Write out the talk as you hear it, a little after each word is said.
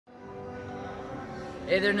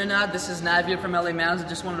Hey there, Nenad. This is Nav here from LA Mazda.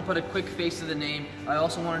 Just wanted to put a quick face to the name. I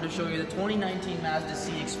also wanted to show you the 2019 Mazda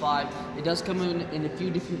CX-5. It does come in a few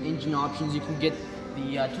different engine options. You can get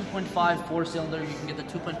the 2.5 4-cylinder, you can get the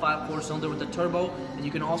 2.5 4-cylinder with the turbo, and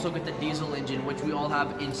you can also get the diesel engine, which we all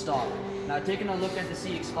have in stock. Now, taking a look at the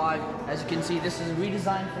CX-5, as you can see, this is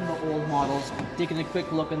redesigned from the old models. Taking a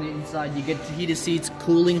quick look on the inside, you get heated seats,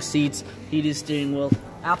 cooling seats, heated steering wheel,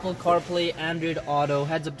 Apple CarPlay, Android Auto,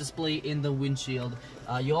 heads-up display in the windshield.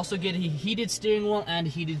 You also get a heated steering wheel and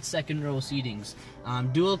heated second row seatings.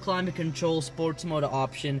 Dual climate control, sports mode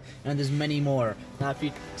option, and there's many more. Now if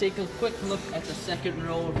you take a quick look at the second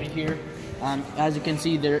row over here, as you can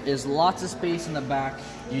see, there is lots of space in the back.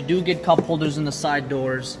 You do get cup holders in the side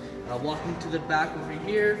doors. Walking to the back over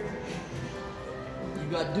here,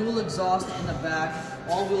 you've got dual exhaust in the back,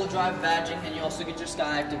 all-wheel drive badging, and you also get your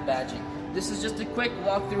SkyActiv badging. This is just a quick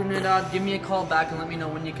walkthrough, Nenad. Give me a call back and let me know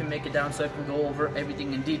when you can make it down so I can go over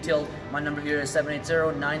everything in detail. My number here is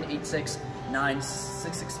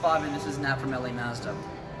 780-986-9665, and this is Nat from LA Mazda.